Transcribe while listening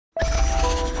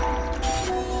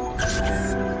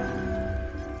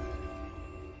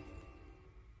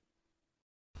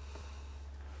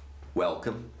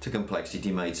Welcome to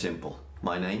Complexity Made Simple.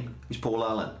 My name is Paul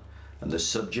Allen, and the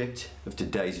subject of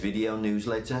today's video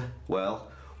newsletter, well,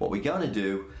 what we're going to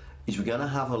do is we're going to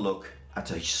have a look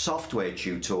at a software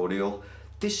tutorial,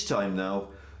 this time though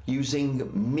using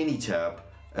Minitab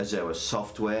as our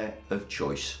software of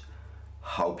choice.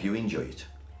 Hope you enjoy it.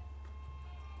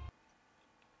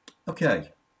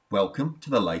 Okay, welcome to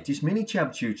the latest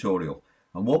Minitab tutorial,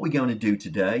 and what we're going to do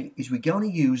today is we're going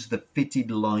to use the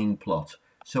fitted line plot.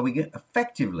 So we're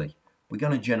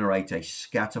going to generate a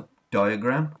scatter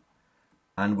diagram,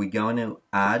 and we're going to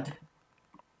add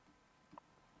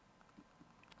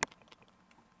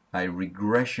a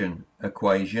regression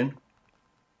equation.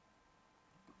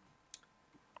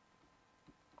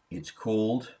 It's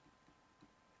called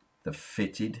the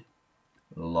fitted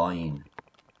line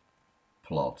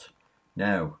plot.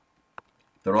 Now,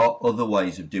 there are other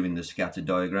ways of doing the scatter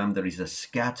diagram. There is a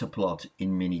scatter plot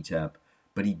in Minitab,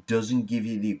 but it doesn't give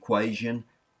you the equation,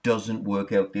 doesn't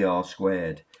work out the R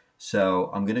squared. So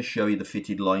I'm going to show you the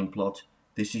fitted line plot.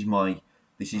 This is my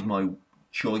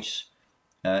choice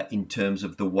in terms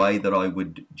of the way that I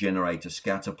would generate a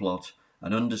scatter plot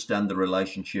and understand the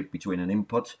relationship between an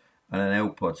input and an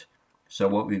output. So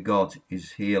what we've got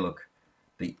is here, look,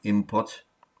 the input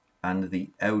and the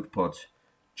output.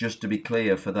 Just to be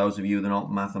clear, for those of you that are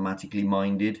not mathematically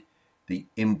minded, the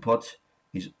input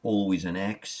is always an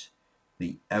X.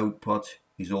 The output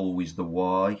is always the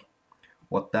Y.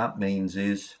 What that means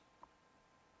is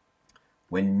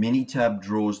when Minitab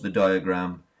draws the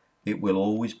diagram, it will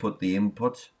always put the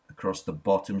input across the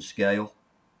bottom scale.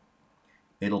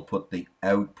 It'll put the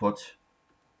output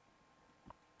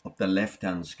up the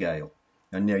left-hand scale.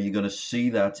 And now you're going to see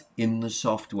that in the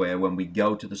software. When we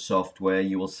go to the software,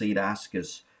 you will see it ask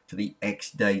us for the X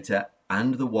data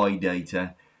and the Y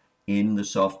data in the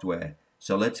software.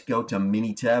 So let's go to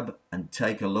Minitab and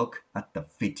take a look at the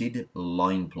fitted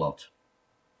line plot.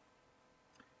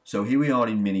 So here we are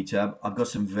in Minitab. I've got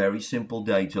some very simple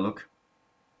data, look.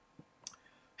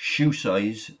 Shoe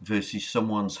size versus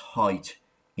someone's height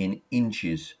in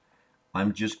inches.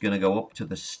 I'm just going to go up to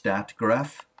the stat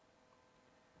graph,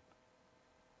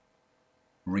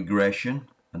 regression,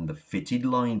 and the fitted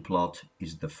line plot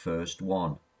is the first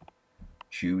one.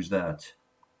 Choose that.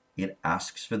 It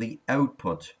asks for the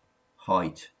output,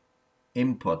 height,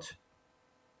 input,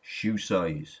 shoe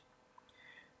size.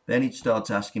 Then it starts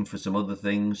asking for some other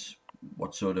things.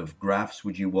 What sort of graphs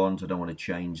would you want? I don't want to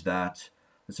change that.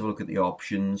 Let's have a look at the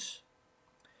options.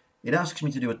 It asks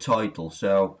me to do a title,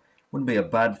 so it wouldn't be a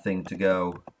bad thing to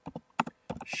go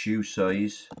shoe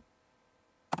size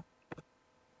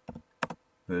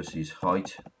versus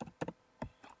height,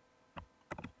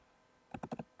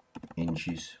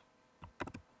 inches.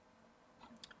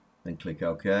 Then click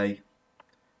OK.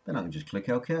 Then I can just click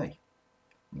OK.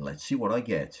 Let's see what I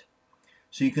get.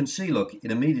 So you can see, look,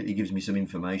 it immediately gives me some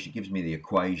information. It gives me the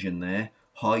equation there.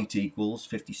 Height equals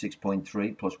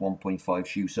 56.3 plus 1.5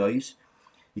 shoe size.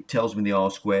 It tells me the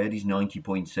R squared is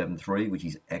 90.73, which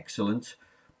is excellent.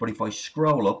 But if I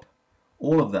scroll up,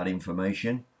 all of that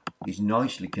information is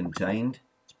nicely contained.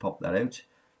 Let's pop that out.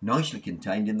 Nicely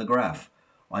contained in the graph.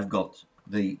 I've got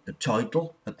the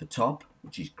title at the top,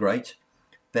 which is great.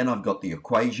 Then I've got the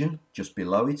equation just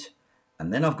below it,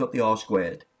 and then I've got the R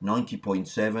squared,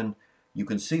 90.7. You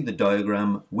can see the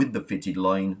diagram with the fitted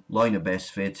line of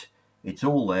best fit. It's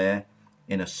all there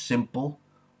in a simple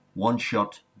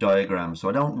one-shot diagram. So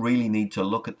I don't really need to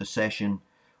look at the session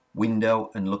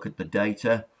window and look at the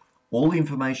data. All the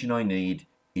information I need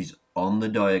is on the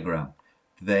diagram.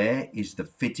 There is the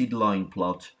fitted line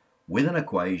plot with an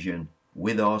equation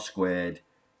with R squared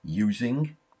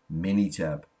using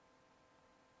Minitab.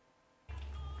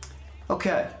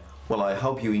 Okay, well, I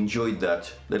hope you enjoyed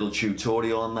that little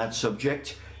tutorial on that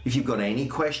subject. If you've got any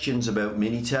questions about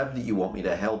Minitab that you want me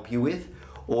to help you with,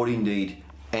 or indeed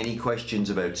any questions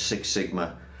about Six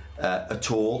Sigma at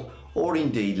all, or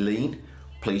indeed Lean,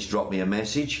 please drop me a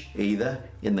message either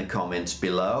in the comments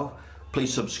below.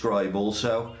 Please subscribe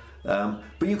also.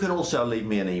 But you can also leave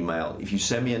me an email. If you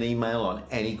send me an email on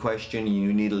any question and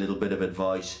you need a little bit of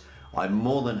advice, I'm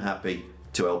more than happy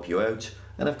to help you out.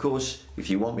 And of course, if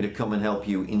you want me to come and help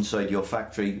you inside your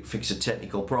factory fix a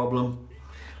technical problem,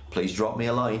 please drop me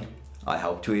a line. I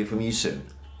hope to hear from you soon.